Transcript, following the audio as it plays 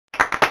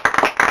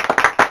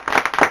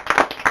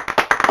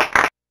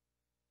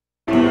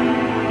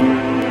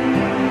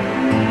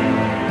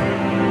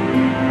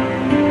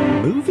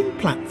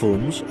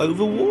platforms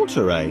over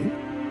water, eh?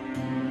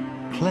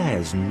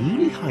 Claire's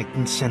newly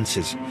heightened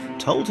senses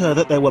told her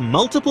that there were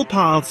multiple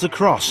paths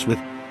across with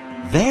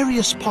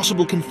various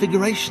possible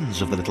configurations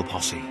of the little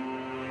posse.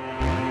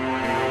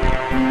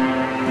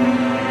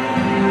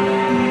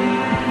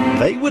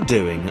 They were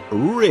doing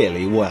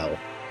really well.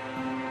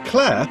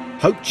 Claire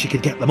hoped she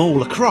could get them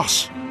all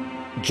across.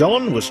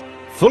 John was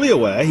fully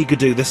aware he could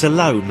do this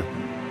alone.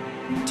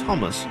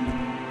 Thomas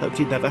hoped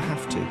he'd never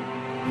have to.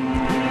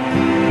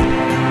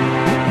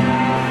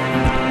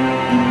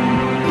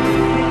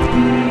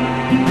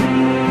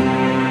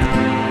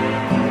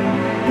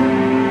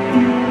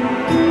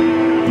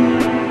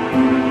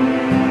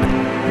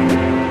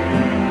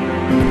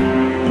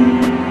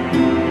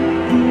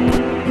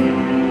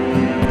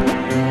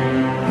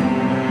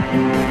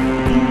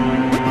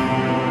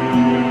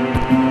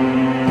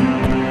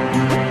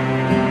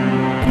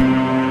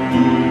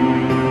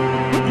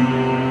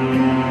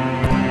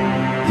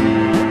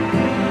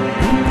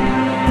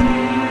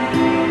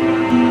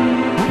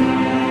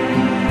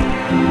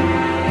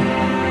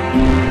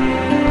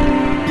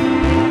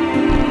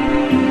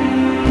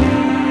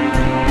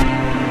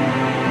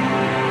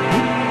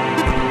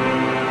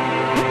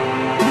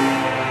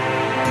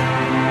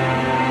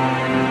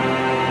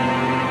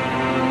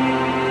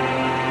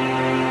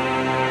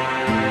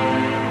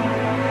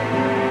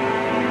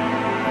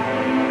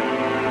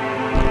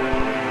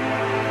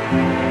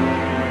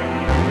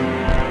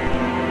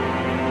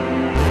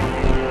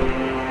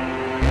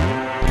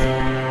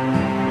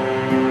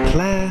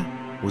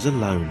 Was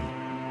alone,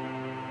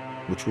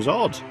 which was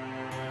odd,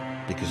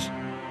 because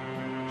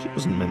she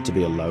wasn't meant to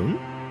be alone.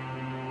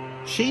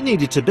 She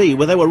needed to be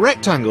where there were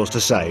rectangles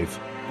to save.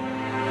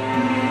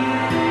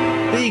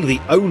 Being the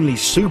only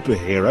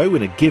superhero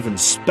in a given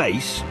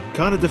space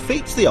kind of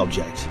defeats the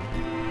object.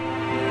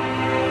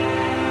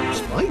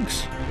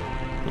 Spikes?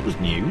 That was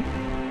new.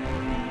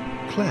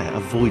 Claire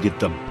avoided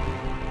them.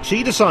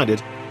 She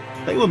decided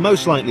they were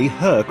most likely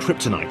her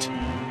kryptonite.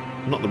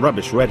 Not the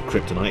rubbish red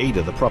kryptonite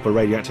either, the proper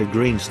radioactive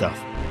green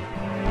stuff.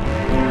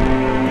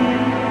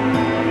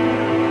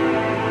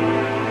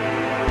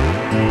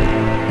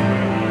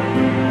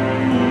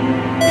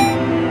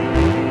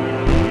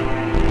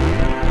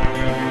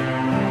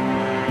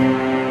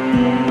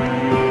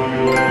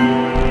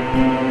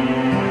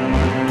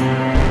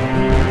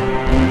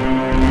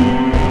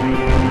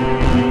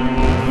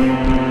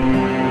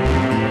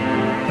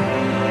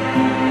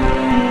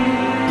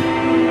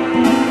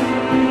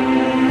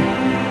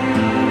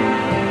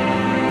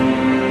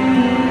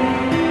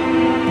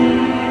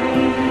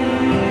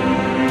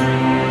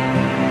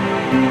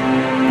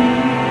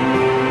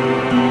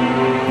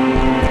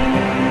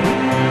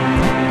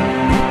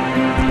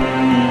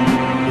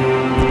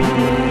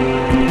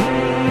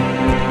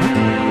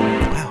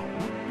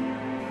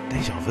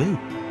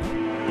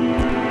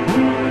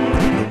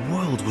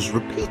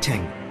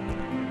 Repeating,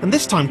 and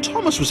this time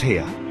Thomas was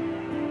here.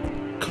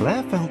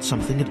 Claire felt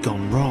something had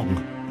gone wrong.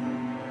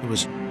 There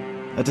was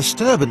a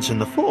disturbance in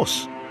the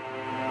force.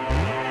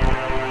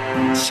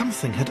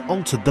 Something had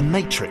altered the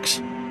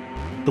matrix.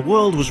 The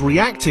world was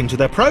reacting to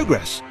their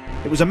progress.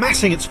 It was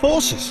amassing its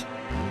forces.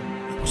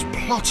 It was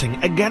plotting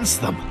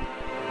against them.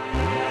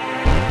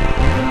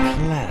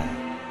 Claire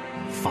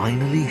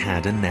finally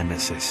had a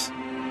nemesis.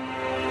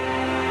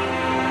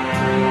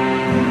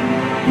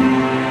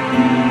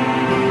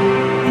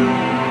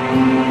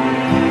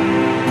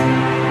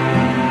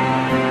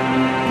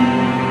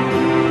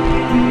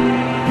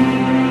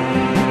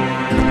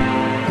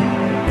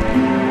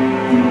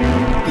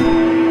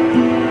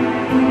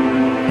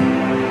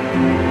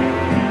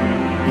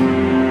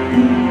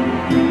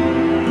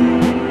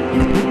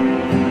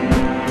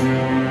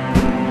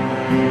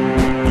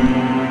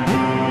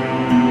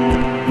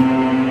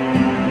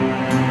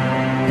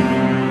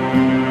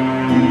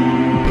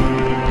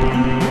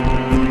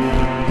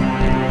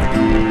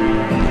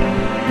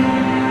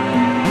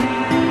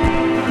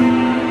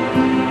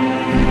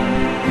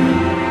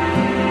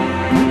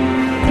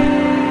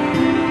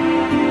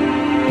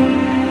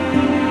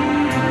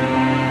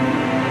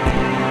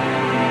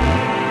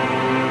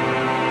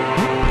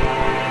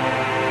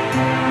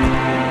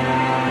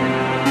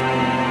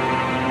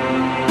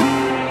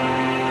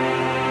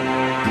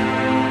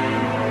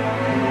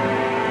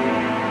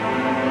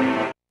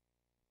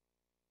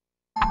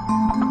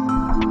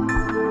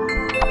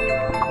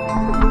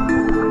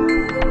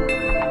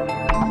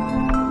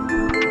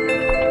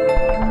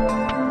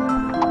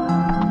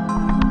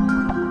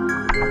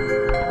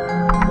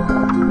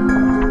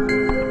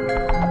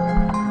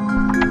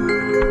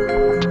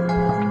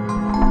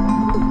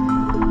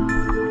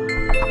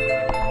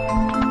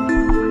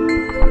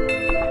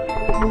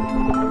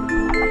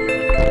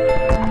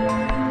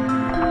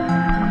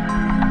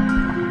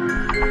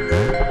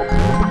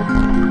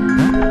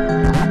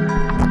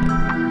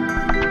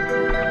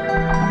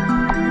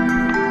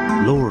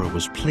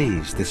 was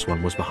pleased this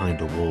one was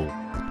behind a wall.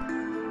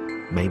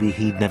 Maybe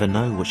he'd never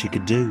know what she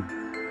could do.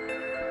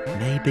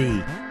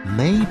 Maybe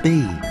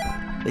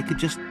they could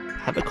just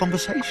have a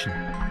conversation,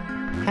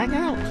 hang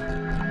out.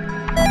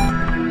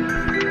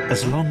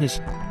 As long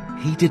as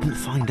he didn't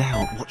find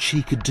out what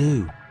she could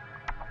do,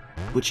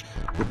 which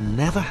would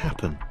never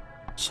happen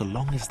so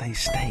long as they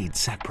stayed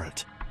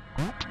separate.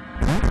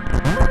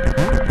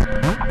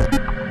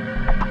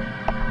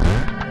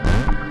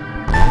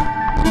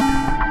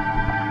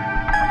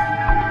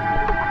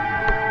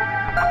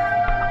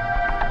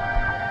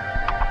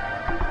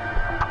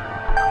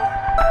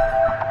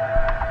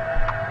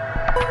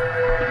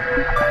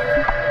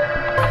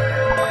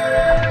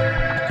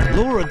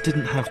 Laura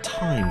didn't have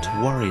time to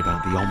worry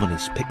about the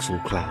ominous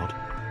pixel cloud.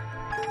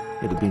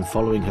 It had been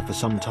following her for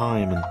some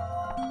time, and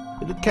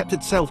it had kept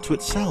itself to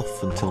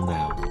itself until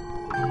now.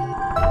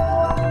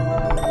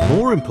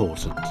 More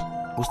important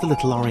was the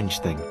little orange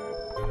thing,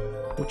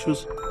 which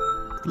was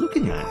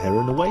looking at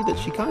her in a way that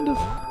she kind of,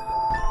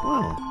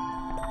 well,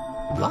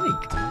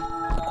 liked.